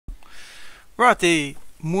Right, the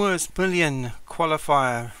Moors Million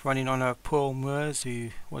qualifier running on Paul Moors, who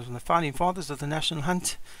was one of the founding fathers of the National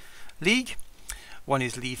Hunt League. 1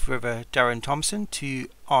 is Leaf River, Darren Thompson. 2,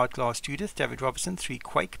 Art Glass Judith, David Robertson. 3,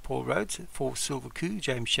 Quake, Paul Rhodes. 4, Silver Coup,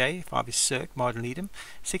 James Shea. 5 is Cirque, Martin Needham.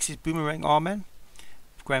 6 is Boomerang Arman,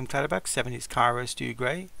 Graham Clatterbuck. 7 is Cairo, Stu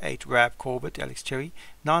Gray. 8, Rab Corbett, Alex Cherry.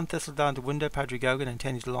 9, Thistledown to Window, Patrick Gogan. And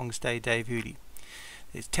 10 is Long Stay, Dave Hooley.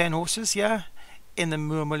 There's 10 horses here in the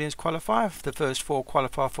Moor Millions qualifier. The first 4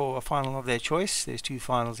 qualify for a final of their choice. There's 2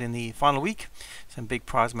 finals in the final week. Some big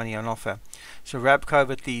prize money on offer. So Rab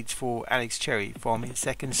Covert leads for Alex Cherry, from his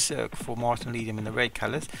second Cirque for Martin Needham in the red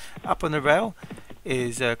colours. Up on the rail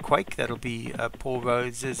is Quake. That'll be Paul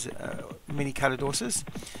Rhodes' mini coloured horses.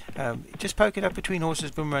 Just poking up between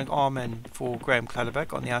horses, Boomerang Arman for Graham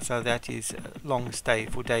Clutterbuck. On the outside of that is Long Stay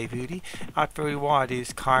for Dave Hooley. Out very wide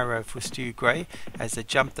is Cairo for Stu Gray. As they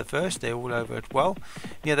jump the first, they're all over it well.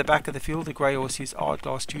 Near the back of the field, the grey horse is Art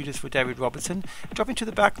Glass Judith for David Robertson. Dropping to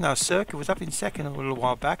the back now, Cirque. It was up in second a little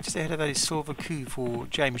while back. Just ahead of that is Silver Coup for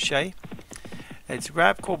James Shea. It's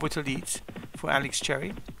Rab Corbett leads for Alex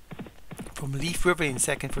Cherry. From Leaf River in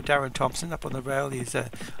second for Darren Thompson. Up on the rail is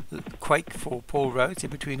Quake for Paul Rhodes. In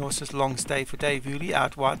between horses, Long Stay for Dave Hooley.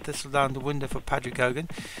 Out wide, Thistledown the Window for Patrick Hogan.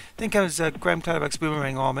 Then comes Graham Clatterbuck's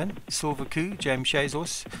Boomerang Arman. Silver Coup, James Shea's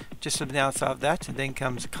horse, just on the outside of that. And then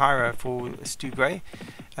comes Cairo for Stu Gray.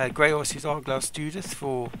 Grey horse is Glass Judith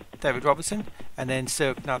for David Robertson. And then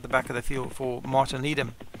Cirque now at the back of the field for Martin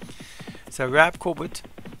Needham. So Rab Corbett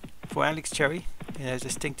for Alex Cherry in those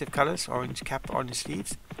distinctive colours, orange cap, orange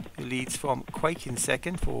sleeves. Who leads from Quake in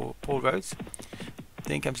second for Paul Rhodes.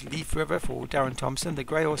 Then comes Leaf River for Darren Thompson. The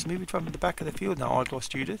grey horse moving from the back of the field now, Ardloss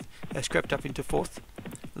Judith. Has crept up into fourth.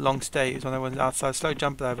 Long Stay is on the one outside. Slow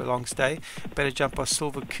jump over Long Stay. Better jump by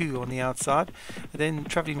Silver Coup on the outside. Then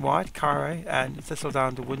travelling wide, Cairo and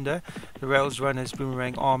Thistledown to Window. The rails runners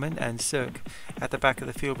Boomerang Arman and Cirque at the back of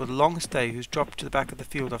the field with Long Stay, who's dropped to the back of the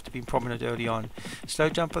field after being prominent early on. Slow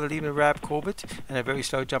jump by the leader Rab Corbett, and a very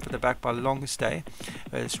slow jump at the back by Long Stay.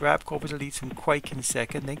 As Rab Corbett leads from Quake in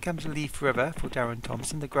second. Then comes Leaf River for Darren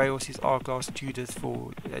Thompson. The grey horse is Glass Judith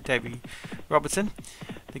for David Robertson.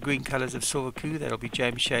 The green colours of Silver Coup, that'll be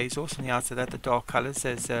James Shea's horse. On the outside of that, the dark colours,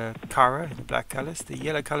 there's Cara in the black colours. The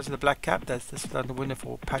yellow colours of the black cap, that's the winner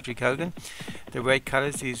for Patrick Hogan. The red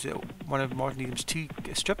colours is one of Martin Needham's 2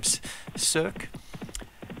 strips, Cirque.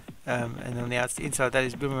 And on the inside of that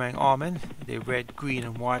is Boomerang Arman. The red, green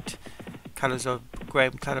and white colours of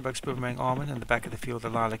Graham Clatterbuck's Boomerang Arman, and the back of the field the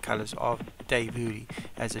lilac colours of Dave Hooley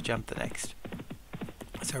as they jump the next.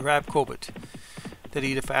 So Rab Corbett, the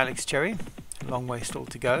leader for Alex Cherry. A long way still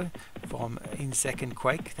to go. From in second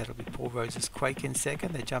Quake, that'll be Paul Rhodes' Quake in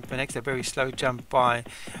second. They jump the next, a very slow jump by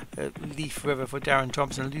Leaf River for Darren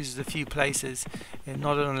Thompson, loses a few places and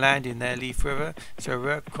not on landing there, Leaf River. So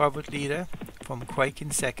Rab Corbett leader from Quake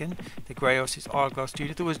in second. The grey horse is Glass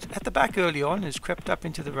Judith, who was at the back early on, has crept up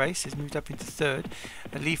into the race, has moved up into third.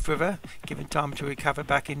 Leaf River given time to recover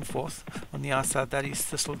back in fourth. On the outside that is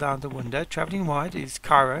Thistledown the Window. Travelling wide is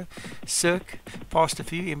Cairo. Cirque past a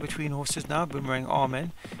few in between horses now. Boomerang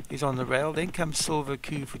Arman is on the rail. Then comes Silver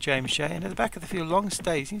Coup for James Shea, and at the back of the field Long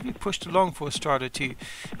Stay seems to be pushed along for a stride or two.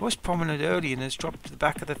 It was prominent early and has dropped to the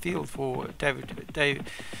back of the field for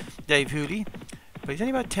Dave Hooley, but he's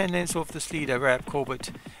only about 10 lengths off this leader, Rab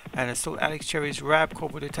Corbett, and it's still Alex Cherry's Rab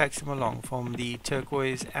Corbett who takes him along from the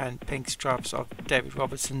turquoise and pink stripes of David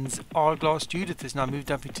Robertson's Glass Judith has now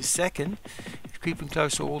moved up into second, creeping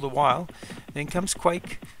closer all the while. Then comes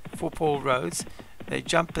Quake for Paul Rhodes. They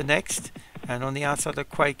jump the next, and on the outside of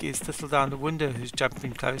Quake is Thistledown the Window, who's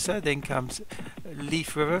jumping closer. Then comes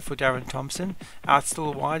Leaf River for Darren Thompson. Out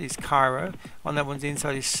still wide is Cairo. On that one's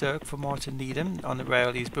inside is Cirque for Martin Needham. On the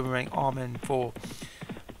rail is Boomerang Arman for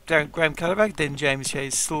Graham Clatterbuck. Then James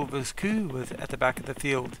Shea's Silver Coup, with at the back of the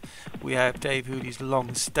field we have Dave Hooley's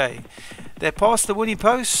Long Stay. They're past the winning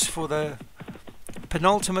posts for the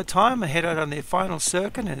penultimate time, ahead out on their final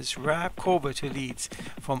circuit, and it's Rab Corbett who leads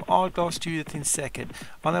from Glass Judith in second.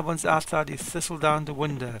 On that one's outside is Thistledown the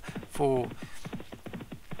Window for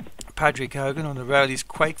Patrick Hogan. On the rail is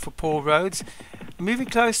Quake for Paul Rhodes. Moving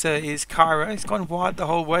closer is Cairo. He's gone wide the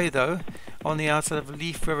whole way though. On the outside of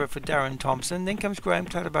Leaf River for Darren Thompson. Then comes Graham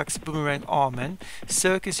Clatterbuck's Boomerang Arman.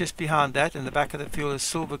 Cirque is just behind that, and the back of the field is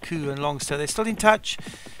Silver Coup and Long Stay. They're still in touch.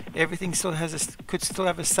 Everything still has could still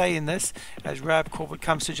have a say in this as Rab Corbett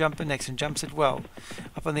comes to jump the next and jumps it well.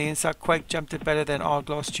 Up on the inside, Quake jumped it better than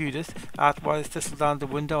Arglass Judith. Out wide, Thistle down the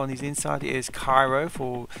window. On his inside is Cairo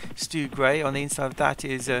for Stu Gray. On the inside of that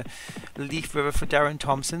is Leaf River for Darren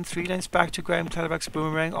Thompson. 3 lengths back to Graham Clutterbuck's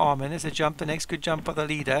Boomerang Armin. As a jump, the next good jump by the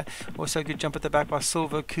leader. Also a good jump at the back by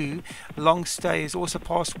Silver Coup. Long Stay is also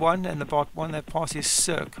past 1, and the one that passes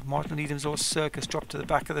Cirque. Martin Needham's also Cirque has dropped to the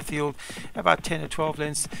back of the field about 10 or 12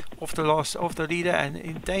 lengths off the leader, and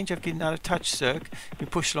in danger of getting out of touch. Cirque been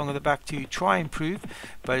pushed along at the back to try and improve,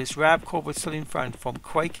 but it's Rab Corbett still in front from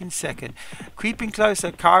Quake in second. Creeping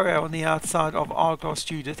closer, Cairo on the outside of Argos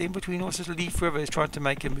Judith. In between also Leaf River is trying to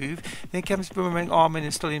make a move. Then comes Boomerang Armin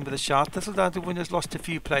is still in with a shot. Thistle down the winner's lost a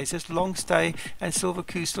few places. Long Stay and Silver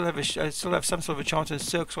Coup still have some sort of a chance, and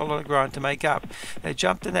Cirque's all on the ground to make up. They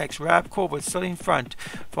jump the next. Rab Corbett still in front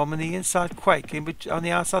from on the inside Quake. On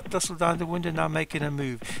the outside Thistle down the window now making a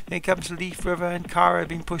move. Then comes Leaf River and Cairo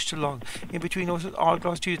being pushed along. In between also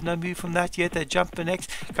Argos Judith, no move from that yet. They jump the next.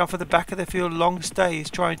 Come for the back of the field. Long Stay is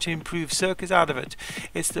trying to improve. Cirque is out of it.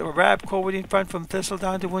 It's the Rab Corbett in front from Thistle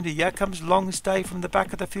down the window. Here comes Long Stay from the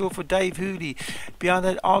back of the field for Dave Hooley. Behind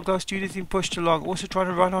that Argos Judith being pushed along. Also trying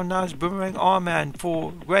to run on now is Boomerang Arman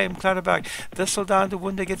for Graham Clutterbuck. Thistle down the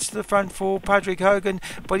window gets to the front for Patrick Hogan,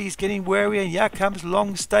 but he's getting wary, and here comes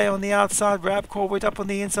Long Stay on the outside. Rab Corbett up on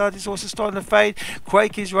the inside is also starting to fade.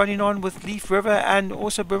 Quake is running on with Leaf River and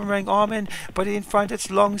also Boomerang Armin, but in front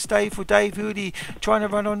it's Long Stay for Dave Hooley. Trying to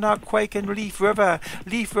run on now Quake and Leaf River.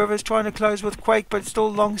 Leaf River's trying to close with Quake, but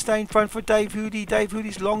still Long Stay in front for Dave Hooley. Dave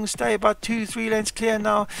Hooley's Long Stay about 2-3 lengths clear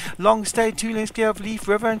now. Long Stay 2 lengths clear of Leaf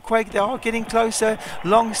River and Quake. They are getting closer.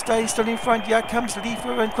 Long Stay still in front. Here comes Leaf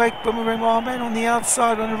River and Quake. Boomerang Armin on the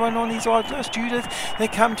outside on the run on his Argos Judith. They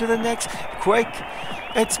come to the next. Quake.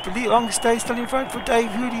 It's Long Stay still in front for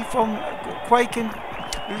Dave Hooley from Quake and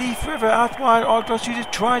Leaf River out wide. Argos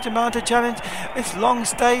Judith trying to mount a challenge. It's Long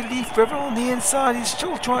Stay. Leaf River on the inside. He's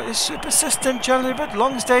still trying to super persistent challenge, but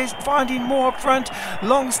Long Stay is finding more up front.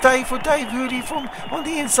 Long Stay for Dave Hooley from on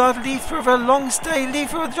the inside. Leaf River. Long Stay.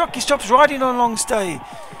 Leaf River. The jockey stops riding on Long Stay.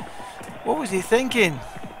 What was he thinking?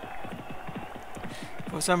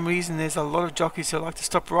 For some reason there's a lot of jockeys who like to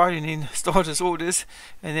stop riding in starters orders,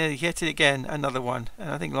 and then yet again another one,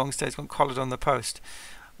 and I think Long Stay's got collared on the post.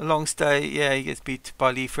 Long Stay, yeah, he gets beat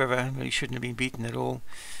by Leaf River when he shouldn't have been beaten at all.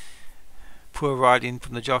 Poor riding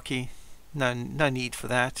from the jockey. No need for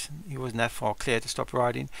that. He wasn't that far clear to stop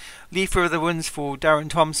riding. Leaf River the wins for Darren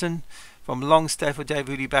Thompson. From Long Stay for Dave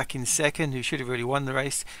Hooley back in second, who should have really won the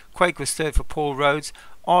race. Quake was third for Paul Rhodes.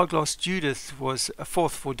 Argos Judith was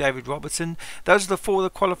fourth for David Robertson. Those are the 4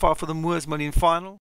 that qualify for the Moors Million final.